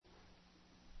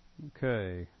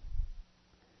Okay.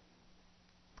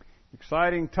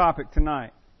 Exciting topic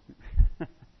tonight.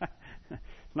 It's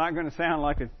not going to sound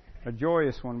like a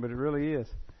joyous one, but it really is.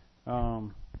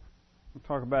 We'll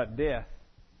talk about death,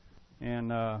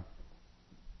 and how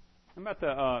about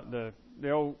the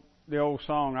old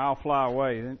song "I'll Fly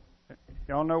Away."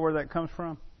 Y'all know where that comes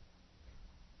from?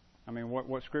 I mean,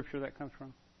 what scripture that comes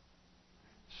from?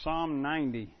 Psalm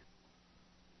 90,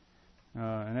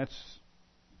 and that's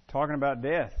talking about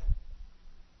death.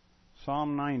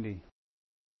 Psalm 90,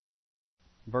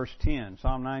 verse 10.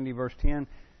 Psalm 90, verse 10.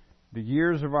 The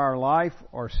years of our life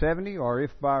are 70, or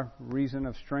if by reason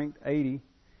of strength 80,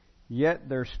 yet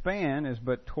their span is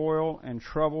but toil and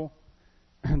trouble.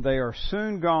 They are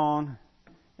soon gone,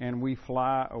 and we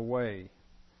fly away.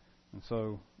 And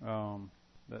so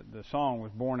the song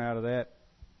was born out of that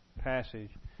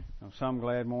passage. Some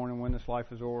glad morning when this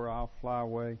life is o'er, I'll fly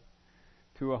away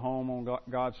to a home on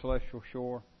God's celestial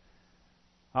shore.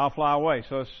 I'll fly away.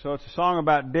 So it's a song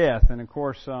about death, and of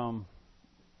course,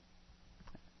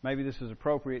 maybe this is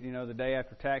appropriate, the day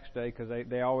after tax day, because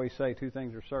they always say two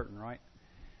things are certain, right?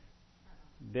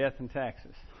 Death and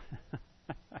taxes.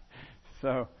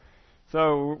 So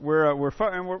what we're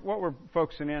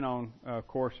focusing in on, of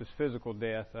course, is physical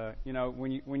death.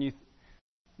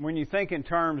 When you think in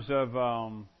terms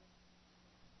of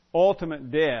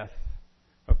ultimate death,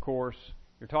 of course,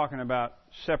 you're talking about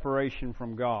separation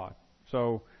from God.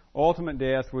 So ultimate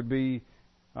death would be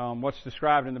what's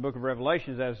described in the book of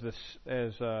Revelations as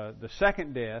the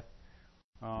second death,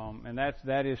 and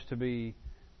that is to be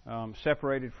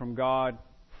separated from God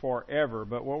forever.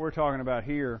 But what we're talking about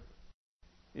here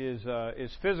is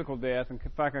physical death. And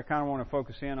in fact, I kind of want to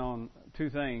focus in on two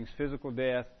things: physical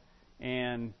death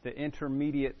and the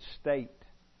intermediate state.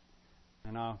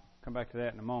 And I'll come back to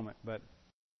that in a moment. But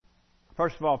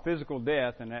first of all, physical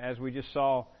death, and as we just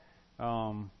saw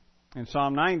in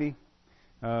Psalm 90,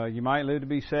 you might live to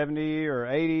be 70 or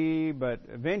 80, but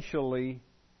eventually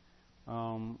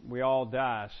we all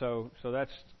die. So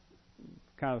that's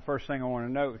kind of the first thing I want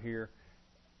to note here.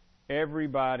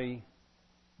 Everybody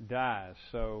dies.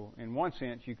 So in one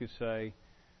sense, you could say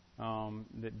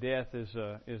that death is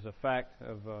a fact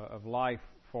of life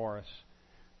for us.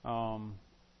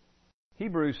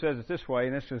 Hebrews says it this way,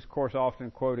 and this is, of course,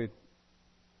 often quoted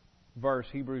verse,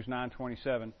 Hebrews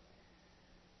 9:27.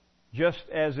 Just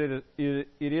as it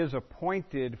is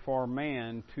appointed for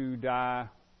man to die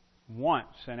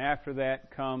once, and after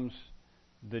that comes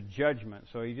the judgment.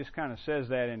 So he just kind of says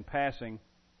that in passing,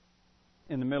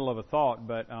 in the middle of a thought,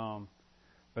 but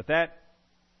that,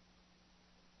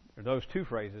 or those two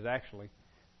phrases actually,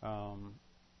 are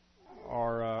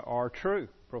true,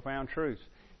 profound truths.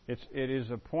 It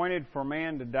is appointed for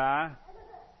man to die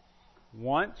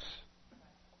once.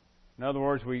 In other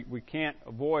words, we can't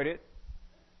avoid it.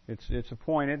 It's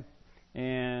appointed,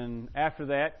 and after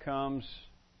that comes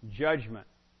judgment.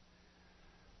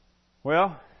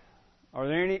 Well, are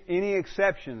there any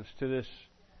exceptions to this?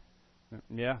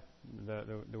 Yeah,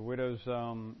 the widows.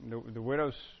 The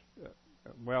widows.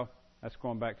 Well, that's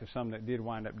going back to some that did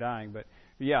wind up dying, but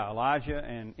yeah, Elijah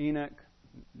and Enoch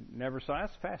never saw.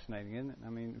 That's fascinating, isn't it? I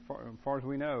mean, as far as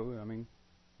we know,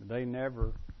 they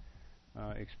never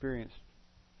experienced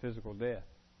physical death.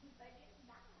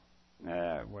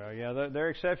 Well, yeah, there are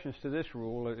exceptions to this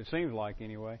rule. It seems like,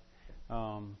 anyway.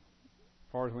 As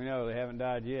far as we know, they haven't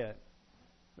died yet,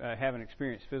 haven't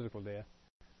experienced physical death.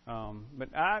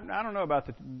 But I don't know about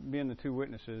being the two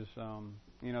witnesses.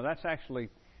 That's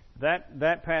actually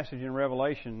that passage in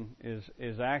Revelation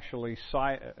is actually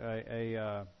how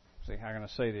can I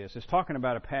say this? It's talking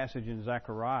about a passage in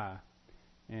Zechariah,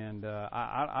 and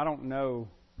I don't know.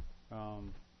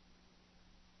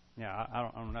 I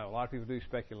don't know. A lot of people do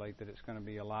speculate that it's going to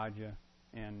be Elijah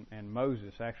and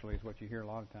Moses. Actually, is what you hear a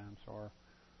lot of times, or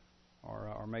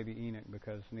maybe Enoch,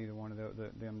 because neither one of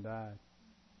them died.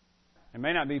 It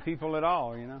may not be people at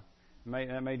all.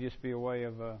 That may just be a way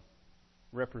of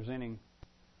representing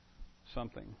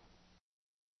something.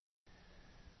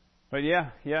 But yeah,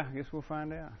 I guess we'll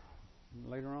find out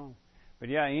later on. But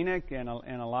yeah, Enoch and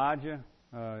Elijah,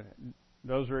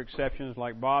 those are exceptions.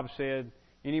 Like Bob said.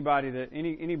 Any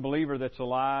believer that's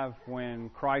alive when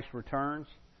Christ returns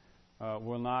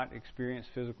will not experience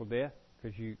physical death,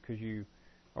 because you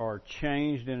are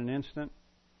changed in an instant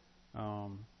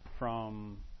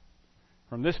from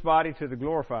this body to the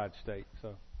glorified state.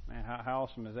 So, man, how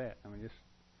awesome is that? I mean,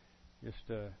 just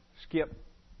skip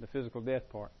the physical death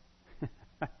part.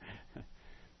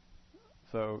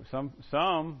 So some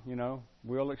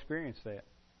will experience that.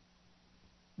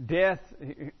 Death.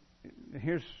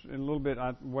 Here's a little bit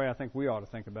the way I think we ought to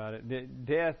think about it.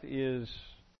 Death is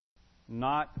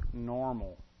not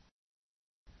normal.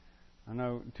 I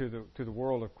know to the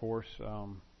world, of course,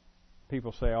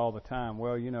 people say all the time,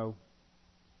 well,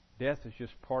 death is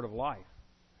just part of life.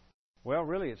 Well,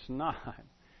 really, it's not.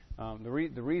 The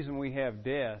reason we have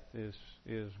death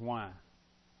is why?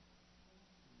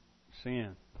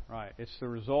 Sin, right? It's the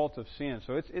result of sin.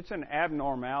 So it's an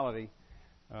abnormality.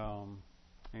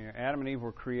 Adam and Eve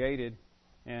were created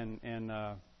and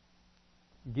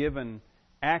given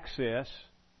access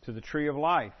to the tree of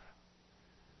life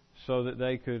so that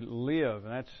they could live.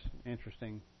 And that's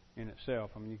interesting in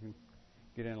itself. I mean, you can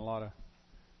get in a lot of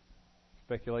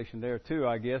speculation there too,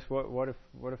 I guess. What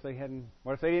if they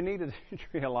didn't need the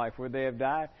tree of life? Would they have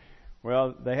died?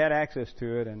 Well, they had access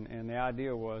to it, and the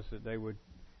idea was that they would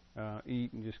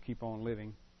eat and just keep on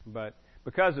living. But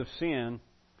because of sin,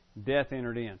 death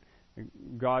entered in.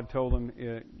 God told them,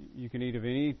 you can eat of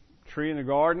any tree in the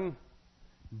garden,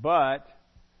 but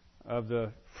of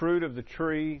the fruit of the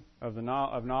tree of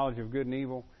knowledge of good and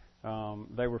evil,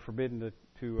 they were forbidden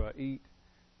to eat.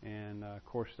 And of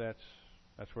course, that's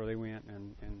where they went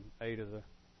and ate of the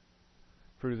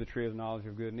fruit of the tree of the knowledge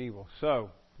of good and evil.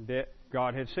 So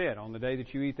God had said, on the day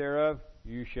that you eat thereof,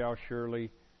 you shall surely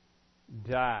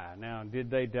die. Now, did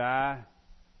they die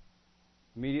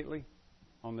immediately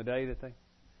on the day that they?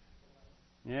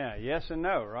 Yeah, yes and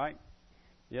no, right?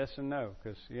 Yes and no,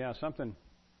 because something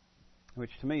which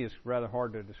to me is rather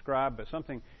hard to describe, but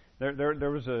something there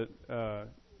was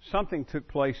something took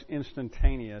place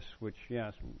instantaneous, which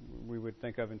yes we would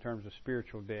think of in terms of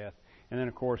spiritual death, and then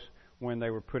of course when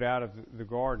they were put out of the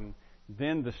garden,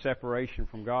 then the separation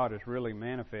from God is really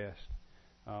manifest,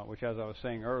 which, as I was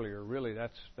saying earlier, really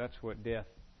that's what death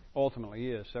ultimately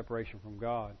is: separation from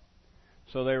God.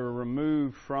 So they were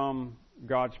removed from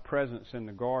God's presence in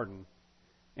the garden.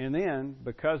 And then,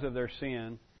 because of their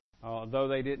sin, though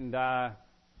they didn't die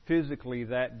physically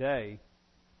that day,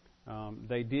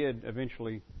 they did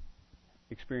eventually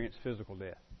experience physical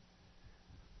death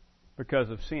because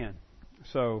of sin.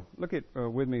 So look at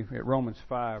with me at Romans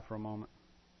 5 for a moment.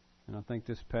 And I think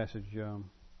this passage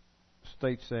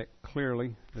states that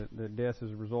clearly, that death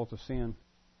is a result of sin.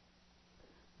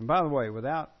 And by the way,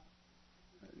 without...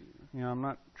 I'm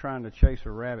not trying to chase a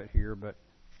rabbit here, but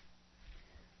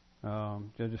I'll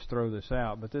just throw this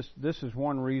out. But this is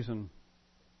one reason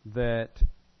that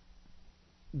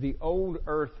the old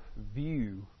earth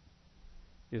view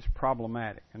is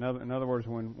problematic. In other words,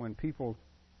 when people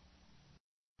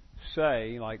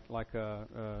say, like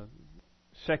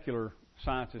secular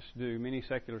scientists do, many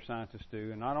secular scientists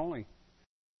do, and not only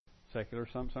secular,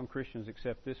 some Christians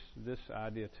accept this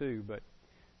idea too,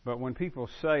 but when people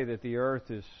say that the earth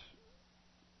is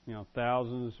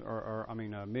thousands or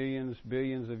millions,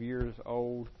 billions of years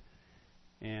old,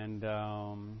 and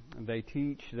they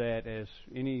teach that, as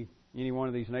any one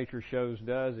of these nature shows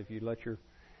does, if you let your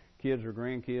kids or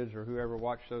grandkids or whoever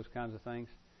watch those kinds of things,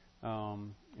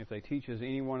 if they teach, as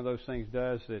any one of those things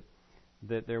does,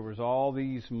 that there was all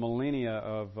these millennia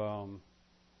of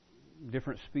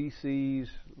different species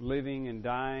living and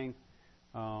dying,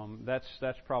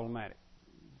 that's problematic,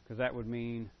 because that would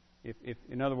mean, if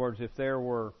in other words, if there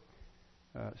were,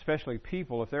 especially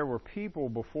people, if there were people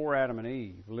before Adam and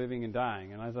Eve living and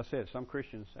dying, and as I said, some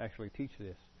Christians actually teach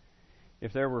this,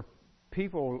 if there were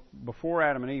people before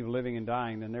Adam and Eve living and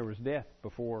dying, then there was death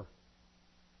before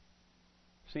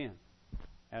sin.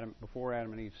 Before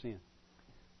Adam and Eve sinned.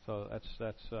 So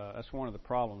that's one of the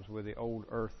problems with the old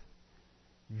earth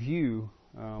view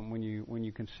when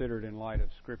you consider it in light of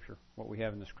Scripture, what we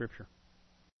have in the Scripture.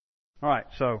 All right,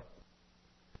 so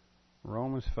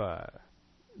Romans 5,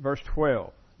 verse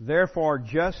 12. Therefore,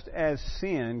 just as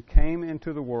sin came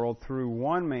into the world through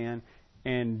one man,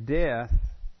 and death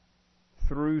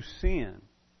through sin.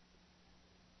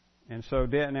 And so,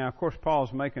 now, of course,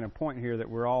 Paul's making a point here that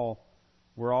we're all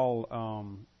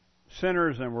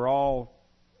sinners, and we're all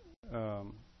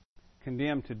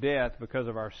condemned to death because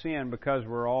of our sin, because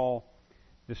we're all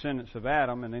descendants of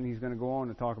Adam. And then he's going to go on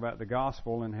to talk about the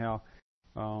gospel and how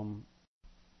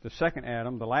the second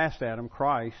Adam, the last Adam,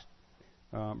 Christ,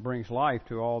 brings life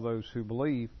to all those who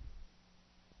believe.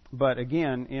 But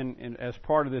again, as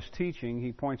part of this teaching,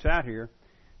 he points out here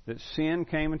that sin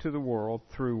came into the world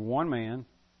through one man,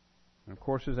 and of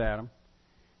course is Adam,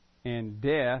 and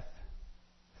death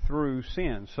through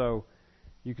sin. So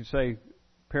you could say,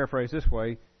 paraphrase this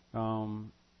way,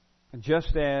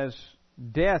 just as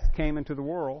death came into the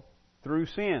world through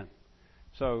sin.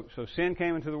 So sin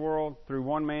came into the world through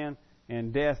one man,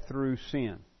 and death through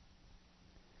sin.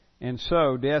 And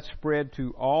so death spread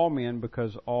to all men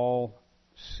because all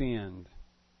sinned.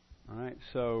 All right,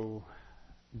 so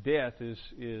death is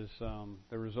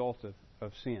the result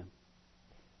of sin.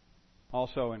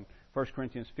 Also in 1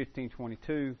 Corinthians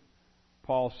 15:22,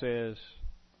 Paul says,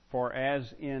 "For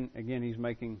as in," again he's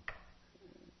making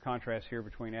contrast here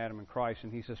between Adam and Christ,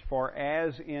 and he says, "For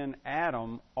as in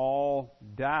Adam all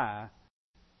die,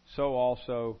 so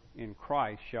also in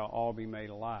Christ shall all be made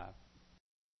alive."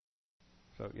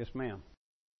 So, yes, ma'am.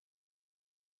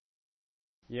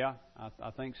 Yeah,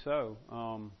 I think so.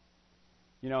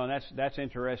 And that's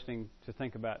interesting to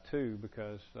think about too,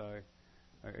 because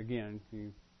again,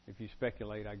 if you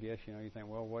speculate, I guess you think,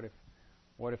 well,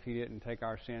 what if he didn't take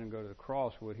our sin and go to the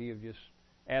cross? Would he have just,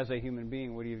 as a human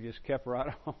being, would he have just kept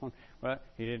right on? Well,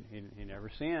 he didn't. He never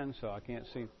sinned, so I can't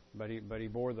see. But he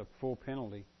bore the full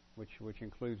penalty, which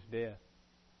includes death.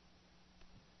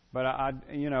 But I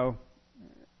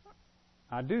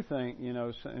do think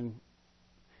and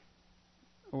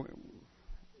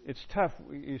it's tough.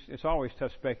 It's always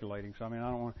tough speculating. So I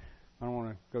don't want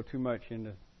to go too much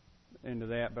into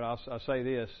that. But I'll say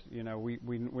this.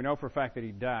 We know for a fact that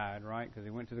he died, right? Because he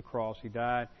went to the cross. He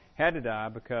died, had to die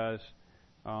because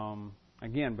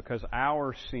because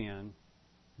our sin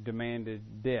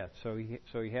demanded death. So he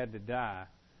had to die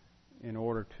in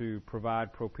order to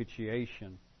provide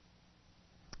propitiation.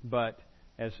 But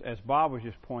as Bob was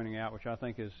just pointing out, which I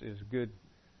think is good,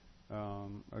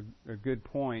 a good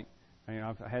point.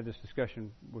 I've had this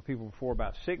discussion with people before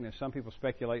about sickness. Some people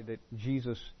speculate that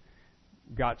Jesus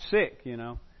got sick,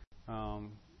 and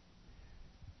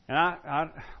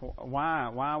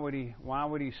why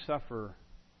would he suffer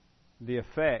the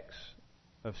effects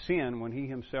of sin when he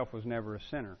himself was never a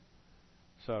sinner?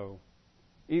 So,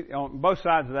 on both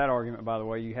sides of that argument, by the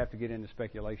way, you have to get into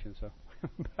speculation. So,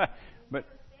 but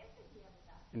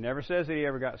it never says that he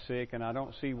ever got sick, and I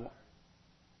don't see.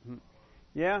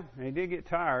 Yeah, he did get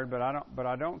tired, but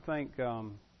I don't think.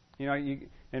 And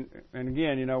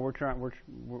again,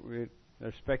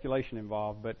 there's speculation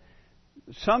involved, but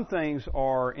some things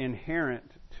are inherent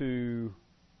to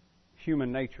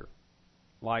human nature.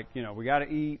 Like, we got to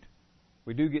eat,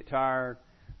 we do get tired,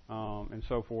 and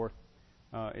so forth.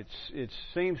 It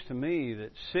seems to me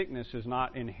that sickness is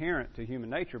not inherent to human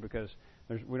nature because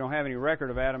we don't have any record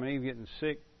of Adam and Eve getting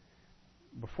sick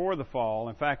before the fall.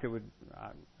 In fact,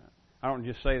 I don't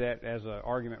just say that as an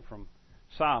argument from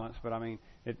silence, but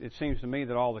it seems to me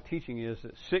that all the teaching is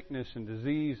that sickness and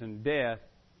disease and death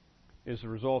is the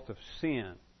result of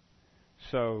sin.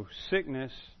 So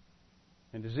sickness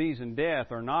and disease and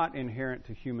death are not inherent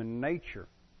to human nature.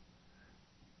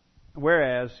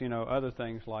 Whereas, other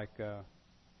things like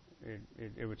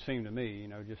it would seem to me,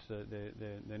 just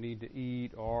the need to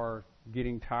eat or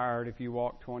getting tired if you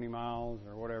walk 20 miles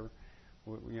or whatever,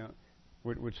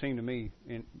 would seem to me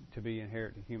to be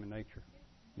inherent to human nature.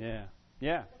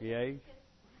 Yeah, he aged.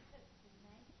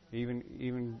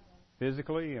 Even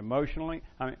physically, emotionally,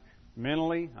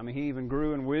 mentally. He even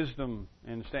grew in wisdom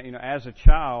and as a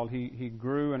child he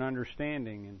grew in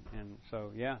understanding and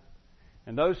so yeah.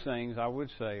 And those things I would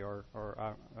say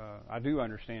I do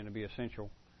understand to be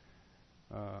essential,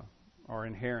 are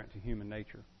inherent to human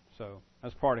nature. So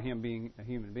that's part of him being a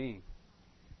human being.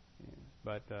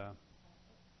 But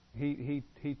he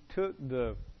took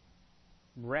the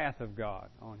wrath of God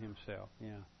on himself.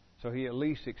 Yeah. So he at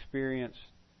least experienced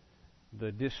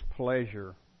the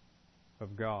displeasure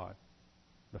of God,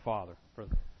 the Father, for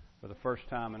the first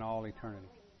time in all eternity.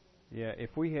 Yeah,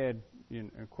 if we had,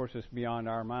 of course, it's beyond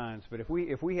our minds, but if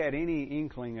we had any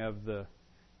inkling of the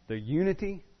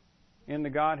unity in the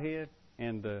Godhead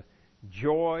and the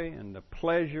joy and the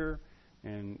pleasure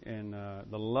and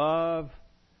the love,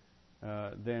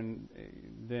 then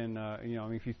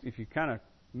if you kind of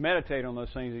meditate on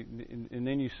those things, and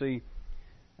then you see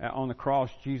on the cross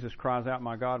Jesus cries out,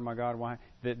 my God, why?"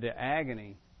 The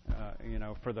agony,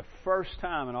 for the first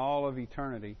time in all of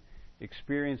eternity,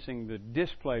 experiencing the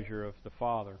displeasure of the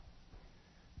Father.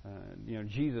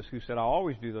 Jesus, who said, "I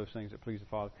always do those things that please the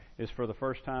Father," is for the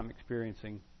first time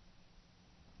experiencing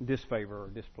disfavor or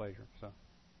displeasure. So,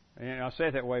 and I say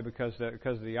it that way because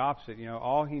of the opposite.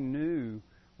 All he knew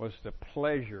was the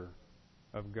pleasure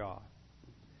of God.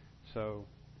 So,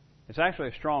 it's actually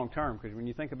a strong term because when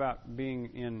you think about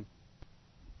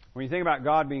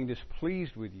God being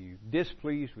displeased with you, that's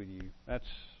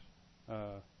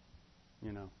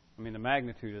the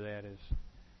magnitude of that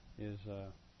is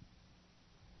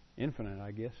infinite,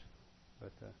 I guess.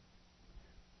 But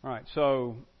all right,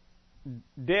 so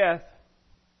death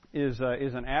is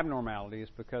an abnormality.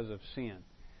 It's because of sin.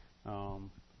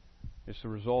 It's the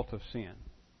result of sin,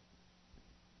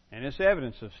 and it's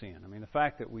evidence of sin. The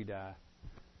fact that we die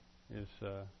is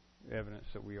evidence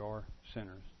that we are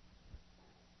sinners.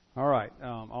 All right,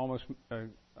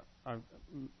 I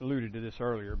alluded to this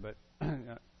earlier, but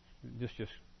just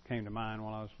came to mind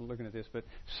while I was looking at this. But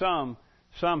some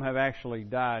have actually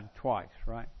died twice,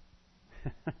 right?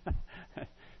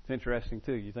 It's interesting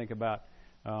too. You think about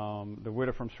the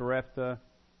widow from Sarepta.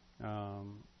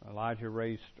 Elijah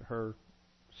raised her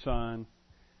son,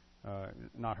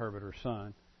 not her but her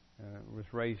son, was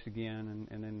raised again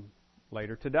and then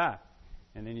later to die.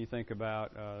 And then you think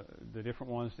about the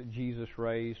different ones that Jesus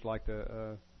raised, like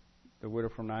the widow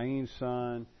from Nain's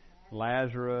son,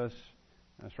 Lazarus.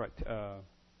 That's right.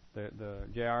 The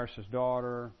Jairus'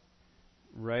 daughter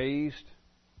raised,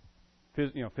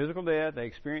 physical death. They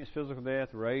experienced physical death,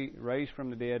 raised from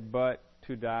the dead, but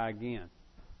to die again.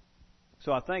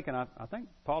 So I think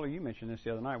Paula, you mentioned this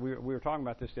the other night. We were talking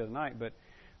about this the other night, but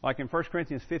like in 1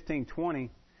 Corinthians 15:20,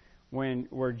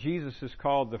 where Jesus is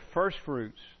called the first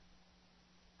fruits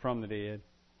from the dead,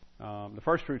 the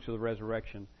first fruits of the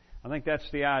resurrection. I think that's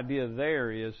the idea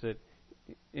there, is that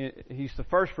he's the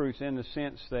first fruits in the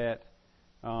sense that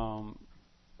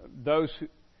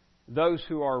those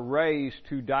who are raised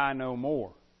to die no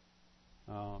more.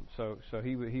 So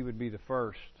he would be the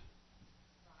first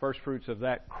fruits of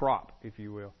that crop, if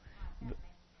you will.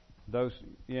 Those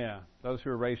who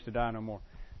are raised to die no more.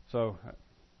 So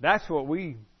that's what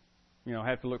we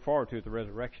have to look forward to at the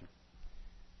resurrection.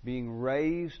 Being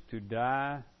raised to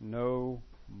die no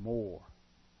more.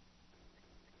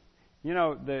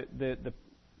 The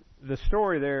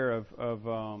story there of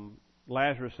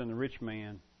Lazarus and the rich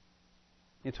man,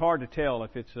 it's hard to tell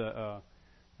if it's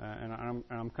and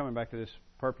I'm coming back to this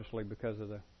purposely because of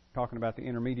talking about the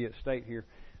intermediate state here,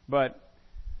 but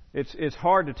it's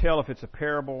hard to tell if it's a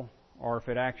parable or if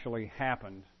it actually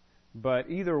happened. But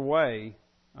either way,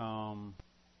 I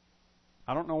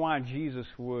don't know why Jesus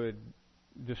would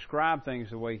describe things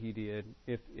the way he did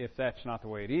if that's not the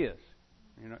way it is.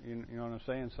 You know what I'm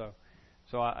saying?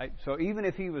 So even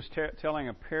if he was telling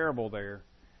a parable there,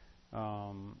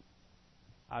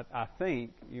 I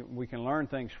think we can learn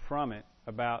things from it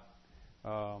about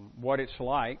what it's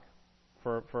like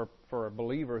for a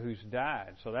believer who's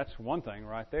died. So that's one thing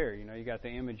right there. You got the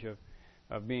image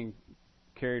of being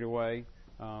carried away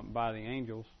by the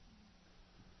angels.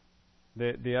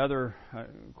 The other,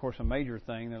 of course, a major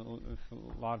thing that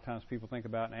a lot of times people think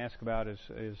about and ask about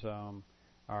is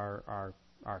our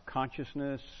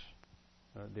consciousness,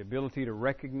 the ability to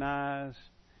recognize,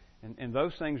 and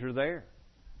those things are there.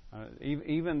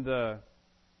 Even the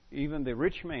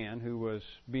rich man who was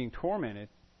being tormented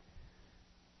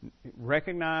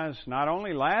recognized not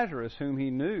only Lazarus, whom he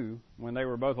knew when they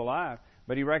were both alive,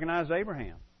 but he recognized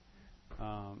Abraham.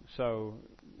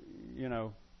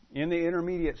 In the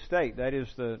intermediate state, that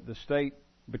is the state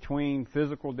between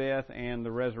physical death and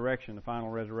the resurrection, the final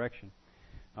resurrection.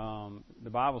 The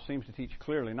Bible seems to teach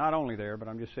clearly, not only there, but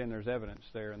I'm just saying there's evidence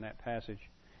there in that passage,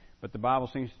 but the Bible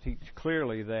seems to teach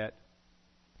clearly that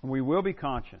we will be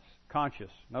conscious.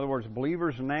 In other words,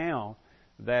 believers now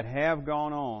that have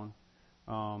gone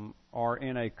on are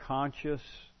in a conscious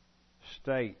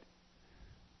state,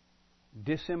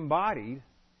 disembodied,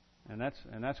 and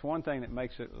that's one thing that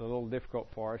makes it a little difficult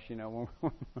for us,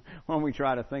 when we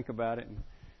try to think about it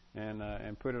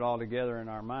and put it all together in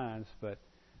our minds. But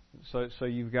so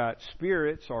you've got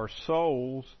spirits or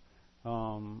souls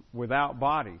without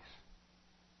bodies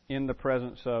in the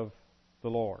presence of the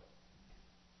Lord.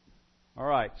 All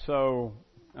right, so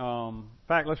in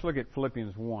fact, let's look at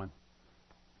Philippians 1.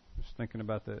 Just thinking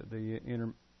about the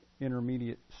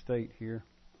intermediate state here,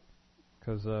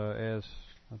 because as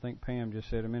I think Pam just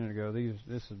said a minute ago,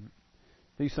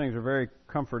 these things are very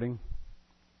comforting.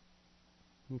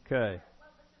 Okay,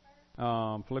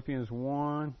 Philippians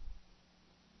 1.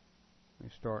 We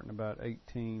start in about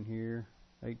 18 here,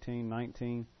 18,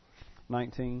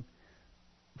 19.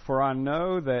 For I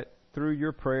know that through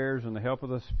your prayers and the help of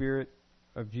the Spirit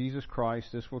of Jesus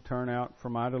Christ, this will turn out for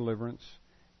my deliverance,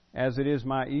 as it is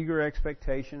my eager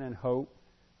expectation and hope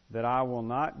that I will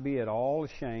not be at all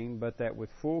ashamed, but that with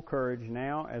full courage,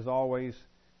 now as always,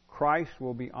 Christ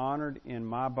will be honored in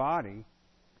my body,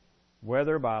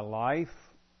 whether by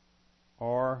life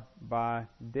or by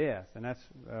death. And that's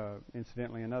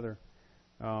incidentally another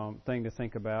thing to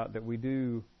think about, that we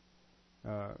do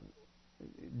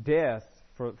death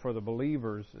for the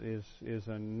believers is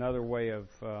another way of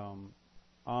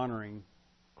honoring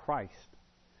Christ.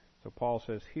 So Paul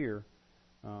says here,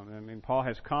 Paul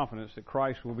has confidence that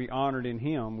Christ will be honored in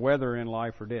him, whether in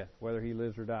life or death, whether he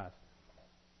lives or dies.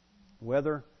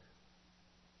 Whether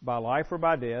by life or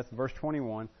by death, verse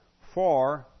 21,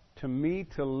 for to me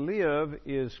to live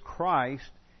is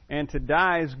Christ, and to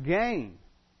die is gain.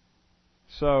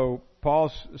 So Paul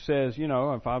says,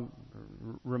 if I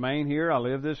remain here, I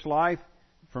live this life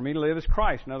for me to live is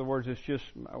Christ. In other words, it's just,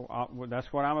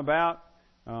 that's what I'm about.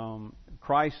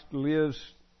 Christ lives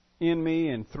in me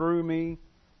and through me.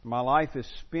 My life is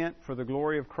spent for the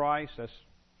glory of Christ. That's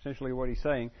essentially what he's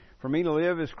saying. For me to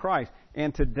live is Christ.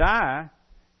 And to die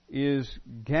is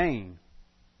gain.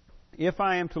 If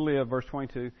I am to live, verse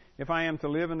 22, if I am to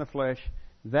live in the flesh,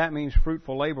 that means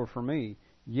fruitful labor for me.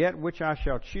 Yet which I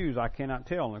shall choose, I cannot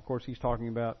tell. And of course, he's talking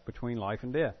about between life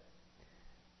and death.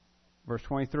 Verse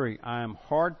 23, I am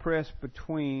hard pressed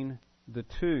between the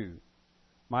two.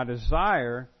 My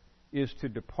desire is to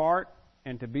depart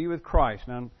and to be with Christ.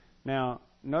 Now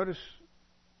notice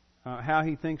how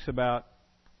he thinks about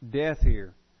death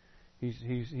here.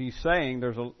 He's saying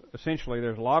essentially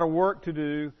there's a lot of work to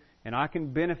do, and I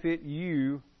can benefit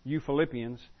you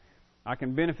Philippians. I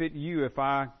can benefit you if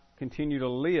I continue to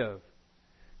live.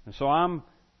 And so I'm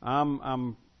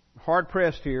hard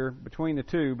pressed here between the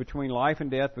two, between life and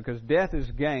death, because death is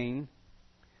gain.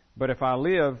 But if I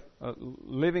live,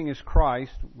 living is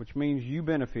Christ, which means you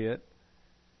benefit.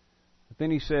 But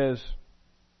then he says,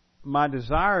 my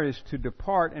desire is to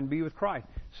depart and be with Christ.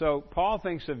 So Paul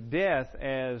thinks of death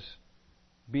as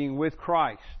being with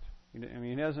Christ. I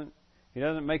mean, he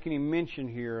doesn't make any mention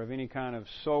here of any kind of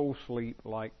soul sleep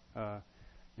like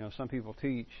some people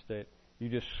teach, that you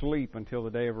just sleep until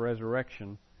the day of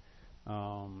resurrection.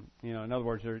 In other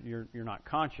words, you're not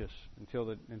conscious until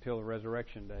the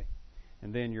resurrection day,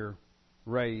 and then you're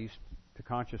raised to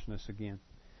consciousness again.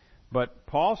 But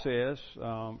Paul says,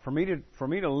 for me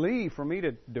to leave, for me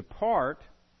to depart,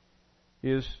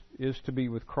 is to be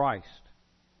with Christ.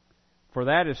 For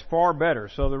that is far better.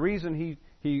 So the reason he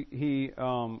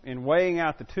in weighing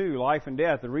out the two, life and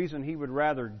death, the reason he would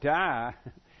rather die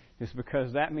is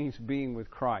because that means being with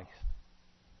Christ.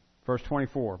 Verse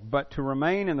 24, but to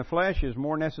remain in the flesh is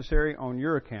more necessary on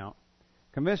your account.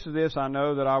 Convinced of this, I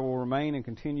know that I will remain and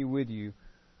continue with you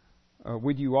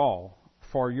all,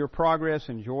 for your progress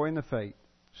and joy in the faith,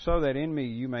 so that in me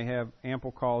you may have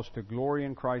ample cause to glory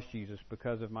in Christ Jesus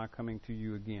because of my coming to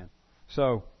you again.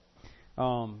 So,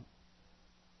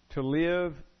 to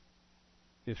live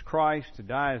is Christ, to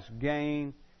die is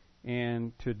gain,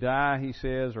 and to die, he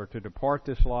says, or to depart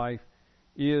this life,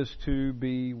 is to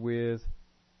be with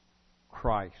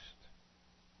Christ.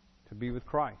 To be with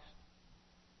Christ.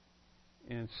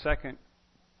 In 2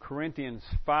 Corinthians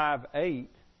 5:8,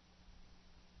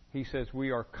 he says,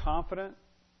 we are confident,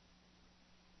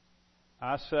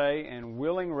 I say, and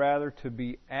willing rather to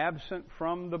be absent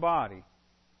from the body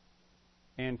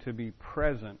and to be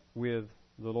present with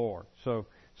the Lord. So,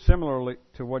 similar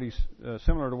to what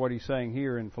he's saying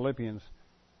here in Philippians,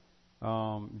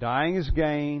 dying is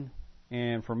gain,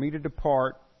 and for me to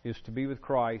depart is to be with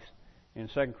Christ. In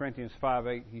 2 Corinthians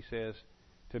 5:8, he says,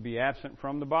 to be absent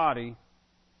from the body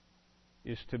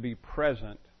is to be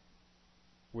present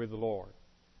with the Lord.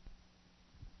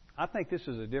 I think this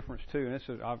is a difference too,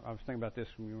 and I was thinking about this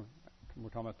when we were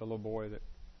talking about the little boy that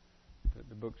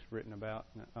the book's written about.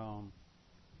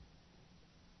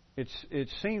 It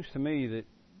seems to me that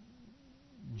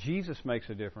Jesus makes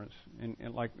a difference.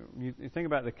 And like you think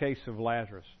about the case of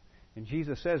Lazarus, and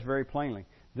Jesus says very plainly,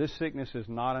 this sickness is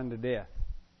not unto death.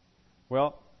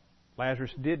 Well,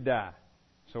 Lazarus did die.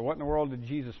 So what in the world did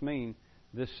Jesus mean,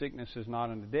 this sickness is not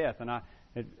unto death? And I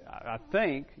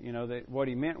think, that what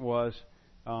he meant was,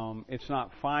 it's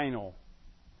not final.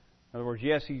 In other words,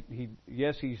 yes,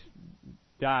 he's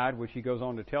died, which he goes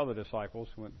on to tell the disciples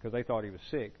because they thought he was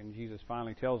sick, and Jesus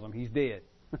finally tells them he's dead.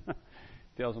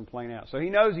 Tells them plain out. So he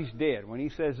knows he's dead. When he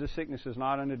says this sickness is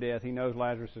not unto death, he knows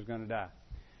Lazarus is going to die.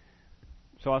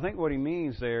 So I think what he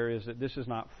means there is that this is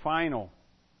not final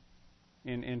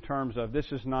in terms of,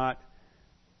 this is not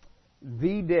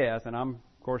the death, and I'm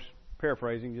of course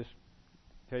paraphrasing, just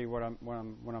tell you what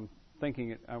I'm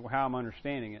thinking, how I'm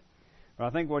understanding it. But I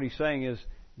think what he's saying is,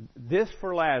 this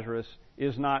for Lazarus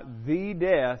is not the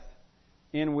death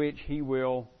in which he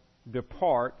will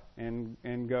depart and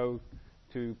go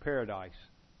to paradise.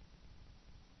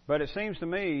 But it seems to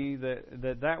me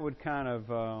that would kind of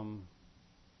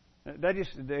that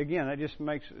just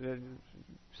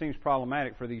seems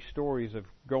problematic for these stories of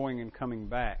going and coming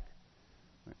back.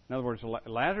 In other words,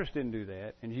 Lazarus didn't do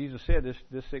that, and Jesus said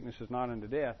this sickness is not unto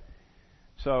death.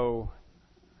 So,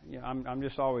 I'm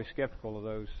just always skeptical of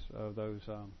those.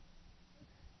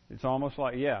 It's almost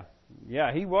like,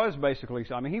 he was basically.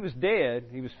 I mean, he was dead.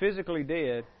 He was physically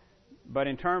dead, but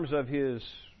in terms of his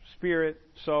spirit,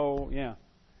 soul,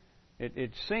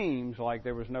 it seems like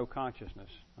there was no consciousness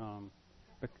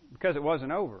because it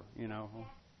wasn't over.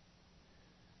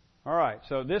 All right.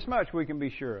 So this much we can be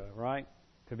sure of, right?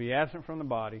 To be absent from the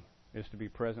body is to be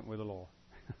present with the Lord,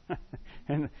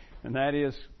 and that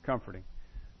is comforting.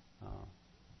 All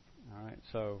right.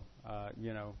 So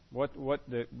what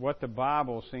the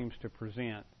Bible seems to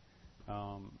present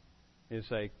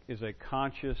is a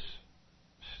conscious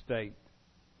state,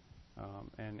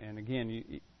 and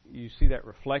again you see that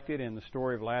reflected in the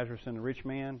story of Lazarus and the rich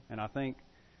man. And I think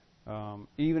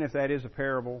even if that is a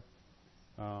parable,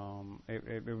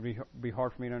 it would be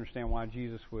hard for me to understand why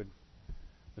Jesus would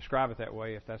describe it that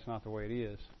way if that's not the way it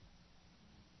is.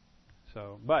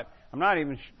 So, but I'm not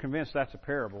even convinced that's a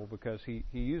parable, because he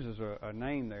uses a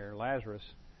name there, Lazarus,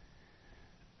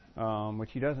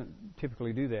 which he doesn't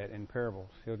typically do that in parables.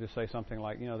 He'll just say something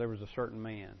like, there was a certain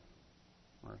man,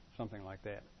 or something like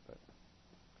that. But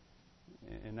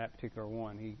in that particular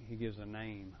one, he gives a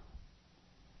name.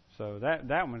 So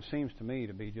that one seems to me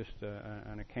to be just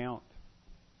an account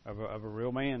of a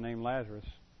real man named Lazarus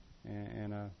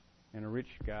and a rich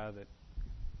guy that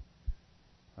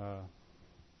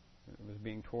was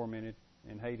being tormented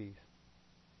in Hades.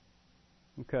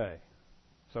 Okay.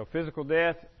 So physical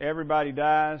death, everybody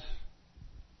dies.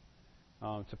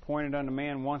 It's appointed unto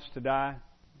man once to die,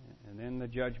 and then the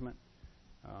judgment.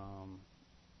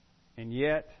 And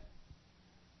yet,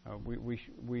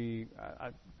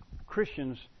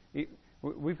 Christians,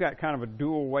 we've got kind of a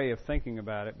dual way of thinking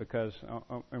about it, because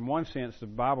in one sense the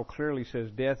Bible clearly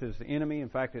says death is the enemy. In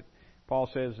fact, Paul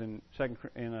says in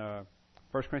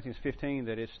 1 Corinthians 15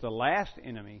 that it's the last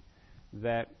enemy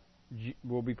that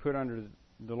will be put under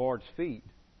the Lord's feet.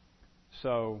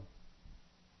 So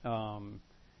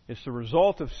it's the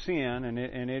result of sin, and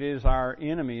it is our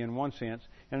enemy in one sense.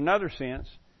 In another sense,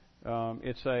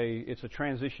 it's a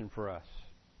transition for us.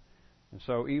 And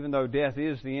so even though death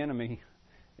is the enemy,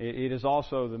 it is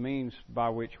also the means by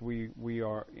which we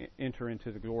enter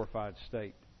into the glorified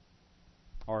state,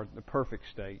 or the perfect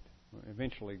state,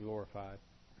 eventually glorified.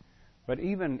 But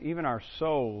even our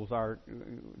souls,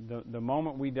 the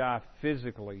moment we die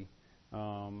physically,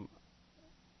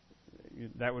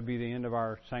 that would be the end of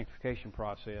our sanctification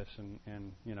process,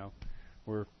 and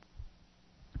we're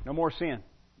no more sin.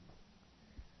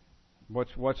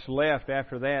 What's left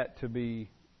after that to be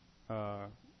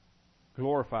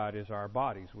glorified is our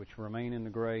bodies, which remain in the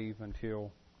grave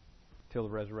until the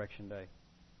resurrection day.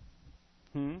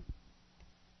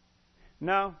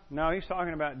 No, he's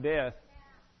talking about death,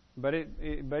 but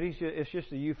it's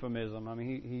just a euphemism. I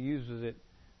mean, he uses it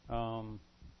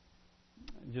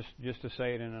just to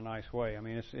say it in a nice way. I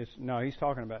mean, he's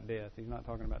talking about death. He's not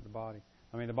talking about the body.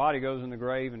 I mean, the body goes in the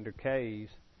grave and decays,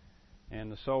 and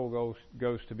the soul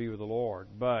goes to be with the Lord.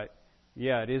 But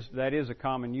yeah, that is a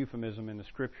common euphemism in the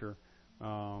Scripture,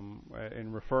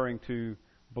 in referring to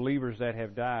believers that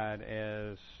have died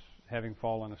as having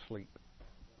fallen asleep.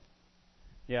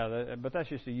 Yeah, but that's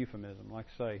just a euphemism. Like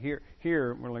I say, here,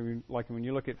 like when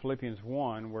you look at Philippians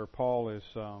 1, where Paul is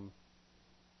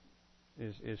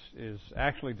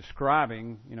actually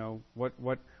describing,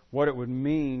 what it would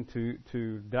mean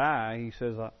to die. He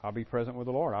says, "I'll be present with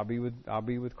the Lord. I'll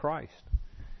be with Christ."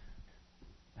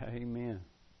 Amen.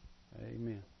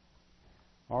 Amen.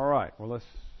 All right. Well,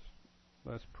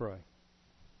 let's pray.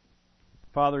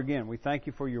 Father, again, we thank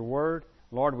you for your word.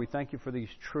 Lord, we thank you for these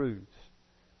truths.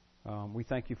 We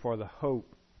thank you for the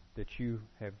hope that you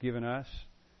have given us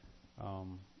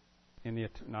in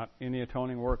the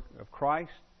atoning work of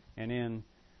Christ, and in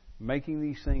making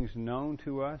these things known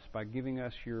to us by giving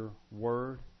us your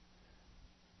word.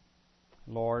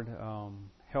 Lord,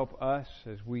 help us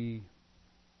as we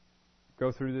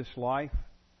go through this life,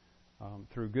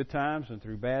 through good times and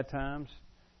through bad times,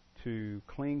 to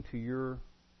cling to you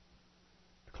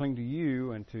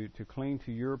and to cling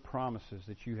to your promises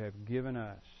that you have given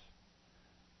us,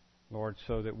 Lord,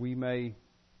 so that we may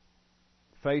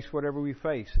face whatever we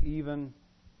face, even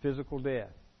physical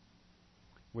death,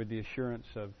 with the assurance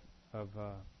of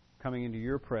coming into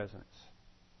your presence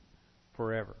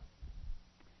forever.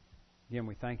 Again,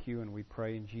 we thank you and we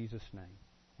pray in Jesus' name.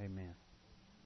 Amen.